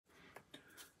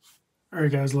All right,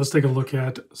 guys, let's take a look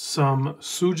at some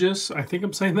Sugess. I think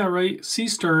I'm saying that right.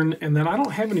 Seestern, and then I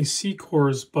don't have any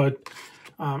C-cores, but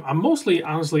I'm mostly,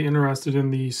 honestly, interested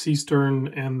in the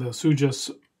Seestern and the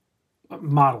Sugess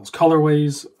models,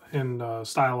 colorways, and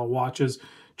style of watches,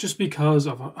 just because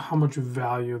of how much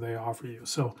value they offer you.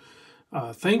 So,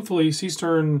 thankfully,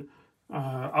 Seestern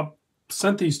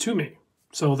sent these to me.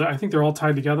 So I think they're all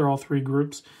tied together, all three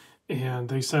groups, and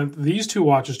they sent these two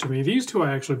watches to me. These two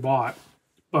I actually bought.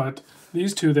 But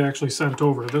these two they actually sent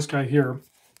over. This guy here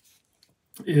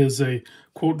is a,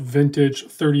 quote, vintage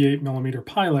 38mm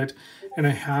Pilot, and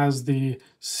it has the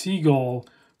Seagull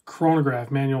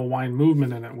chronograph manual wind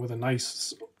movement in it with a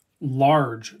nice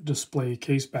large display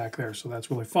case back there. So that's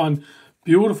really fun.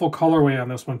 Beautiful colorway on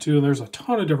this one too. There's a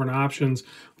ton of different options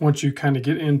once you kind of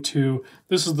get into,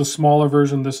 this is the smaller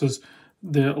version, this is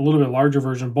the a little bit larger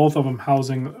version, both of them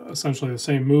housing essentially the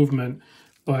same movement.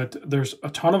 But there's a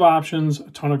ton of options,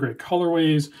 a ton of great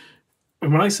colorways.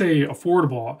 And when I say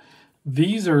affordable,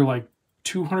 these are like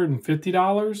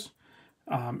 $250.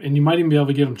 And you might even be able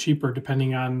to get them cheaper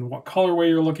depending on what colorway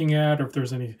you're looking at or if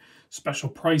there's any special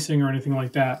pricing or anything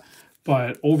like that.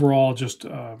 But overall, just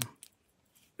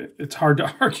it's hard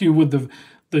to argue with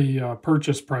the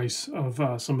purchase price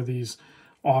of some of these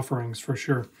offerings for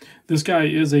sure. This guy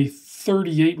is a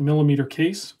 38mm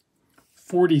case.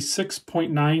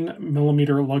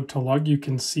 46.9mm lug to lug. You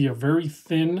can see a very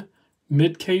thin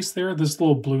mid case there. This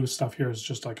little blue stuff here is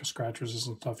just like a scratch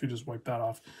resistant stuff. You just wipe that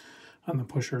off on the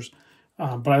pushers.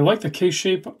 But I like the case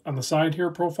shape on the side here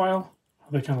profile.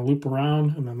 They kind of loop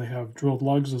around, and then they have drilled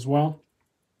lugs as well.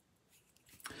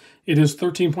 It is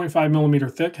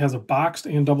 13.5mm thick, has a boxed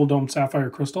and double domed sapphire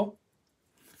crystal,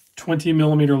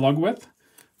 20mm lug width.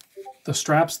 The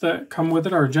straps that come with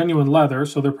it are genuine leather,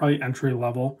 so they're probably entry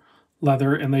level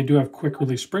leather, and they do have quick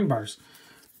release spring bars.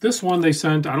 This one they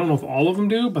sent, I don't know if all of them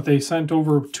do, but they sent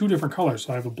over two different colors.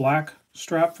 So I have a black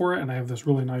strap for it, and I have this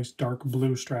really nice dark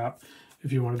blue strap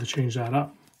if you wanted to change that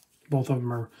up. Both of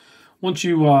them are, once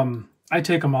you, I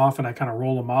take them off and I kind of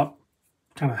roll them up,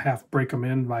 kind of half break them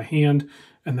in by hand,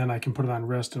 and then I can put it on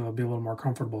wrist and it'll be a little more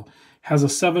comfortable. Has a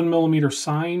 7mm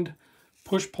signed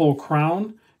push-pull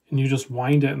crown, and you just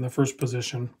wind it in the first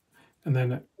position. And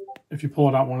then if you pull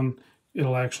it out one,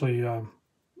 it'll actually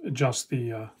adjust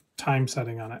the time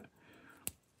setting on it.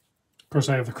 Of course,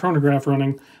 I have the chronograph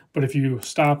running, but if you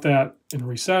stop that and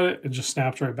reset it, it just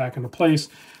snaps right back into place.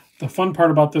 The fun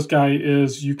part about this guy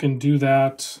is you can do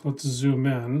that. Let's zoom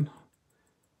in.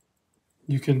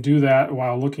 You can do that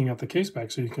while looking at the case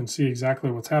back, so you can see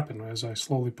exactly what's happening. As I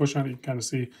slowly push on it, you can kind of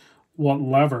see what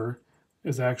lever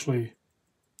is actually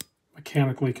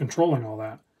mechanically controlling all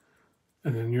that.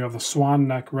 And then you have the swan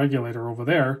neck regulator over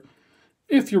there,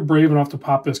 if you're brave enough to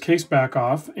pop this case back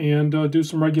off and do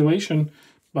some regulation,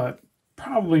 but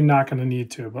probably not going to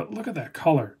need to. But look at that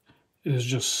color. It is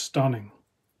just stunning.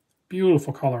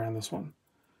 Beautiful color on this one.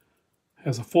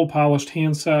 Has a full polished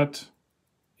handset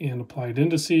and applied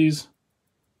indices.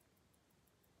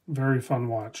 Very fun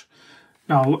watch.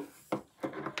 Now,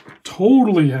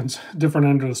 totally different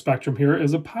end of the spectrum here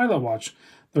is a Pilot watch.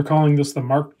 They're calling this the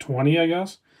Mark 20, I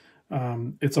guess.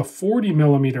 It's a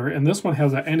 40mm, and this one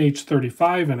has an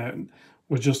NH35 in it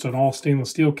with just an all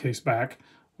stainless steel case back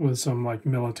with some like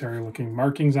military looking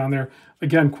markings on there.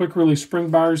 Again, quick release spring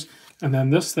bars. And then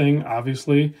this thing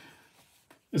obviously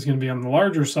is going to be on the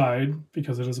larger side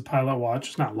because it is a Pilot watch.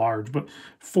 It's not large, but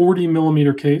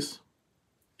 40mm case,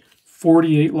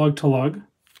 48 lug to lug.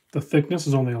 The thickness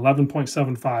is only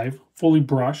 11.75, fully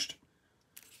brushed,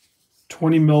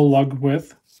 20mm lug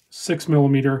width,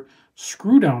 6mm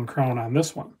screw down crown on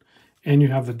this one, and you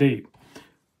have the date.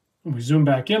 When we zoom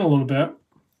back in a little bit,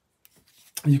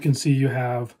 you can see you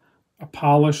have a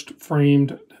polished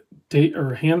framed date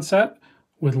or handset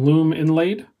with lume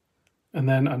inlaid, and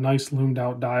then a nice loomed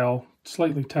out dial,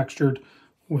 slightly textured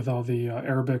with all the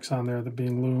Arabics on there that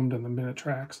being loomed and the minute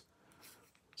tracks.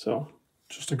 So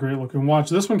just a great looking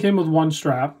watch. This one came with one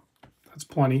strap. That's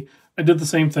plenty. I did the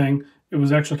same thing. It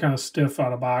was actually kind of stiff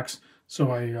out of box,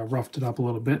 so I roughed it up a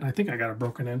little bit, and I think I got it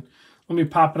broken in. Let me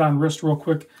pop it on wrist real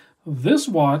quick. This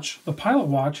watch, the Pilot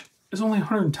watch, is only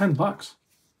 110 bucks.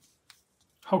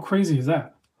 How crazy is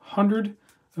that? I think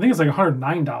it's like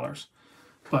 $109.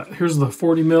 But here's the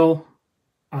 40mm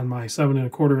on my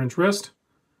 7¼ inch wrist.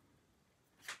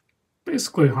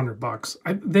 Basically 100 bucks.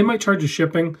 They might charge you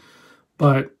shipping,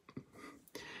 but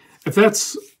if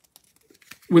that's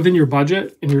within your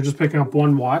budget and you're just picking up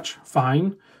one watch,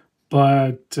 fine.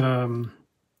 But kind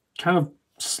of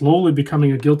slowly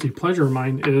becoming a guilty pleasure of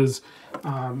mine is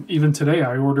even today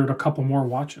I ordered a couple more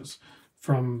watches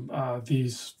from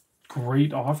these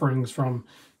great offerings from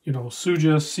you know,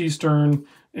 Sugess, Seestern,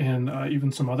 and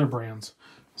even some other brands.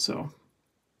 So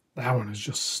that one is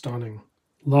just stunning.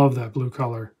 Love that blue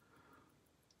color.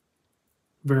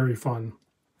 Very fun.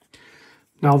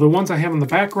 Now the ones I have in the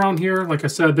background here, like I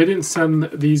said, they didn't send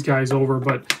these guys over,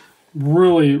 but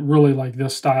really, really like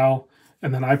this style.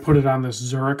 And then I put it on this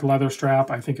Zurich leather strap.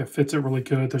 I think it fits it really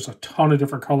good. There's a ton of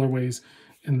different colorways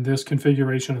in this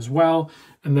configuration as well.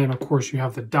 And then, of course, you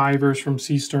have the divers from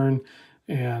Seestern.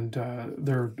 And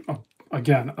they're,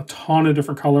 again, a ton of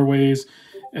different colorways.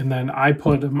 And then I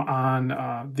put them on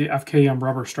the FKM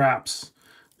rubber straps.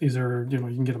 These are, you know,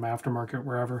 you can get them aftermarket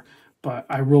wherever. But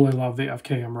I really love the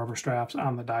FKM rubber straps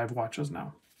on the dive watches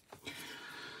now.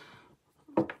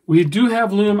 We do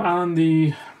have lume on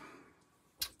the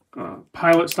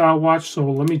pilot style watch, so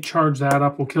let me charge that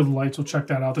up. We'll kill the lights, we'll check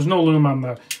that out. There's no lume on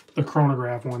the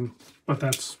chronograph one, but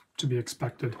that's to be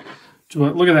expected.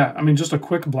 But look at that. I mean, just a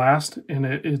quick blast, and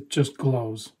it just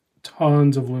glows.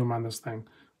 Tons of lume on this thing.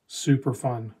 Super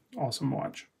fun. Awesome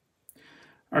watch.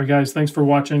 All right, guys, thanks for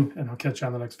watching, and I'll catch you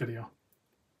on the next video.